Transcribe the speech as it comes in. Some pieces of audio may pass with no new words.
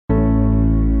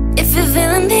If you're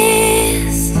feeling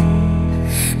this,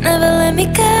 never let me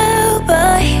go,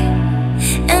 boy.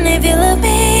 And if you love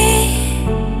me,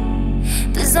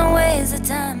 please don't waste the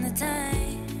time,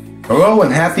 Hello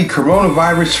and happy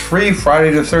coronavirus-free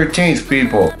Friday the 13th,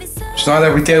 people. It's not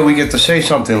every day we get to say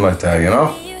something like that, you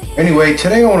know? Anyway,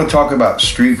 today I want to talk about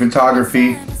street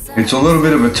photography. It's a little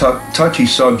bit of a touchy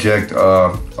subject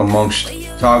amongst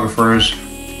photographers,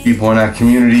 people in that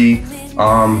community,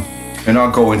 and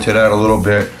I'll go into that a little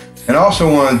bit. And I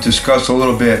also want to discuss a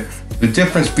little bit the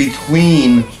difference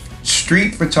between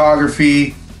street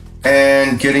photography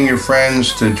and getting your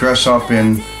friends to dress up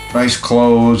in nice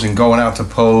clothes and going out to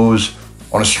pose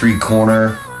on a street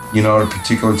corner, you know, at a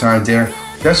particular time there.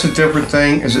 That's a different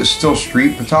thing. Is it still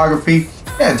street photography?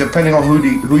 Yeah, depending on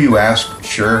who you ask,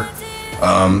 sure.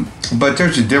 But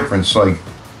there's a difference. Like,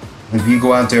 if you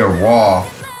go out there raw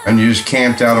and you just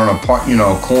camped out on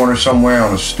a corner somewhere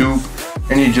on a stoop,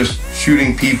 and you're just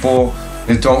shooting people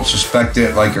that don't suspect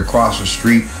it, like across the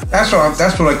street. That's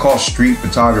what I call street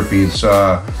photography. It's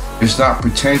not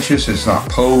pretentious. It's not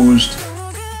posed.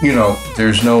 You know,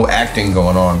 there's no acting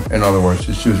going on. In other words,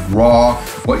 it's just raw.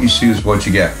 What you see is what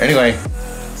you get. Anyway,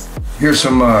 here's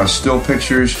some still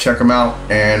pictures. Check them out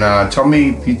and tell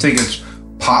me if you think it's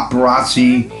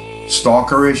paparazzi,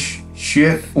 stalkerish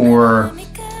shit, or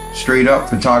straight up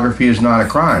photography is not a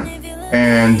crime,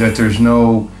 and that there's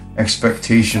no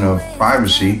expectation of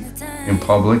privacy in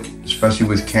public, especially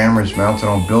with cameras mounted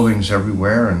on buildings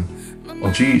everywhere. And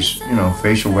well, geez, you know,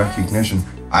 facial recognition.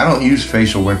 I don't use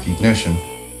facial recognition.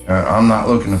 I'm not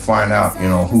looking to find out, you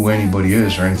know, who anybody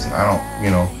is or anything. I don't, you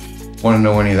know, want to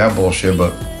know any of that bullshit.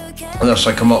 But unless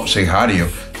I come up and say hi to you,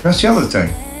 that's the other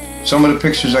thing. Some of the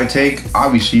pictures I take,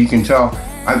 obviously, you can tell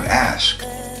I've asked.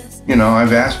 You know,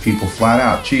 I've asked people flat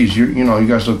out, geez, you know, you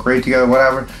guys look great together,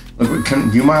 whatever. Look,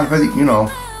 do you mind if I, you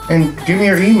know, and give me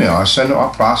your email. I'll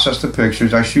process the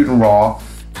pictures. I shoot them raw.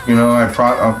 You know,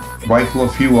 I'll rifle a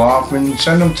few off and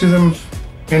send them to them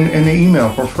in the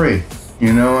email for free.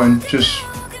 You know, and just,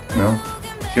 you know,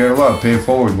 share love, pay it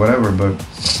forward, whatever. But,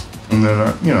 and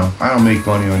then, you know, I don't make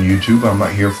money on YouTube. I'm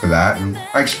not here for that. And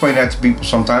I explain that to people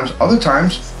sometimes. Other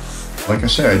times, like I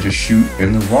said, I just shoot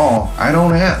in the raw. I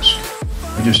don't ask.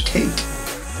 I just take.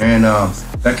 And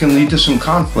that can lead to some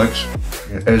conflicts,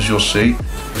 as you'll see.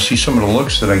 You'll see some of the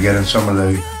looks that I get in some of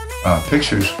the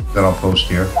pictures that I'll post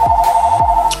here.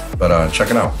 But check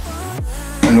it out.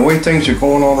 And the way things are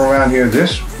going on around here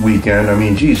this weekend, I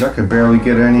mean, geez, I could barely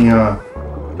get any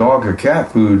dog or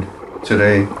cat food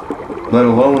today, let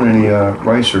alone any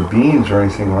rice or beans or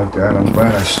anything like that. I'm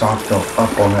glad I stocked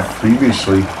up on that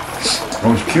previously.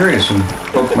 I was curious and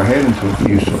poked my head into a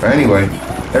few. So anyway,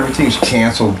 everything's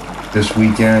canceled this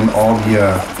weekend. All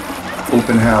the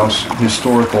open house,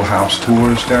 historical house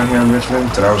tours down here in Richmond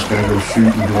that I was going to go shoot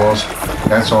and do all,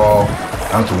 that's all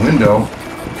out the window.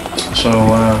 So,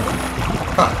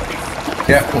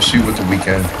 yeah, we'll see what the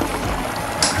weekend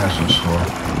has in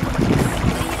store.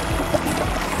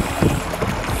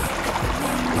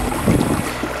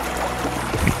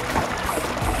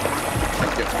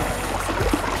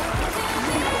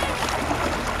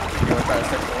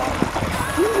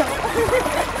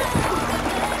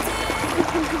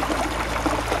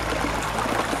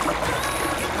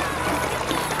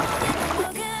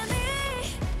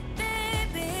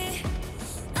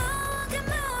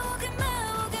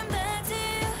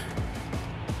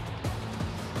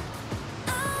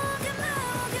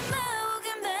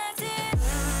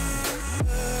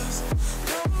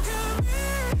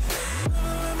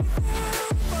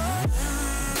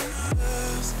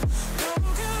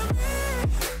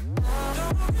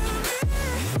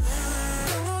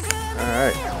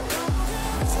 Alright.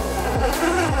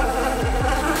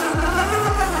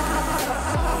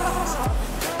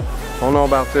 Don't know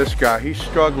about this guy. He's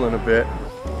struggling a bit.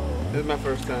 This is my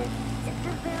first time.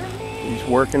 He's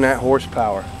working that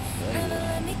horsepower.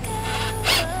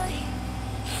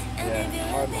 Yeah,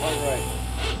 hard right.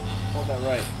 Hold that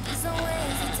right.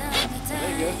 There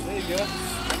you go, there you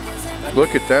go.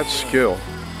 Look at that skill.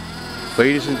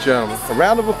 Ladies and gentlemen, a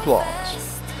round of applause.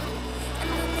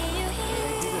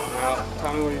 Now,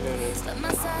 tell me what you're doing here.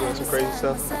 Doing some crazy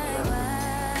stuff?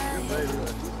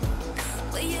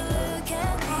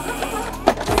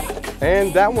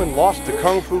 And that one lost the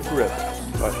Kung Fu grip,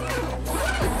 but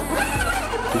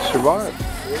he survived.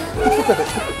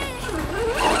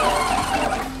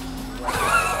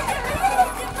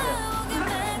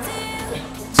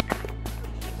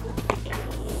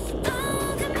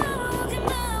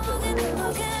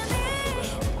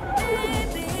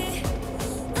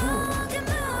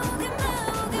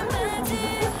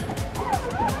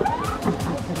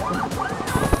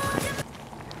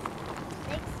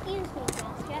 Excuse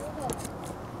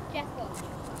Jethro,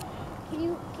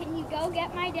 can you go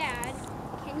get my dad?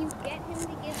 Can you get him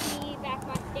to give me back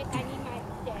my stick? I need my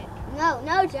stick.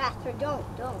 No, Jasper,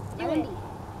 don't. Do it.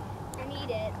 I need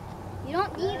it. You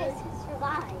don't need it to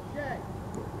survive. Okay,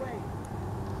 wait.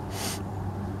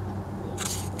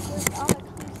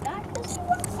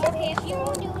 Okay, if you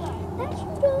won't do it, That you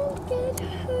don't get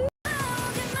hurt.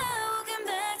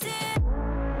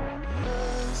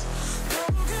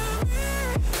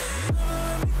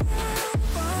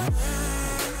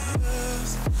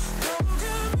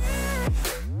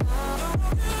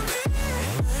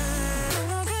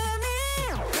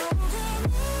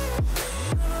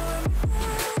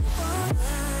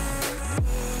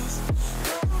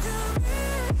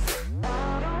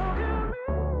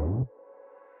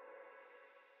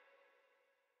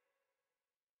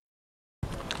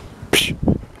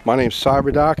 My name's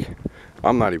CyberDoc.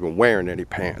 I'm not even wearing any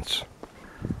pants.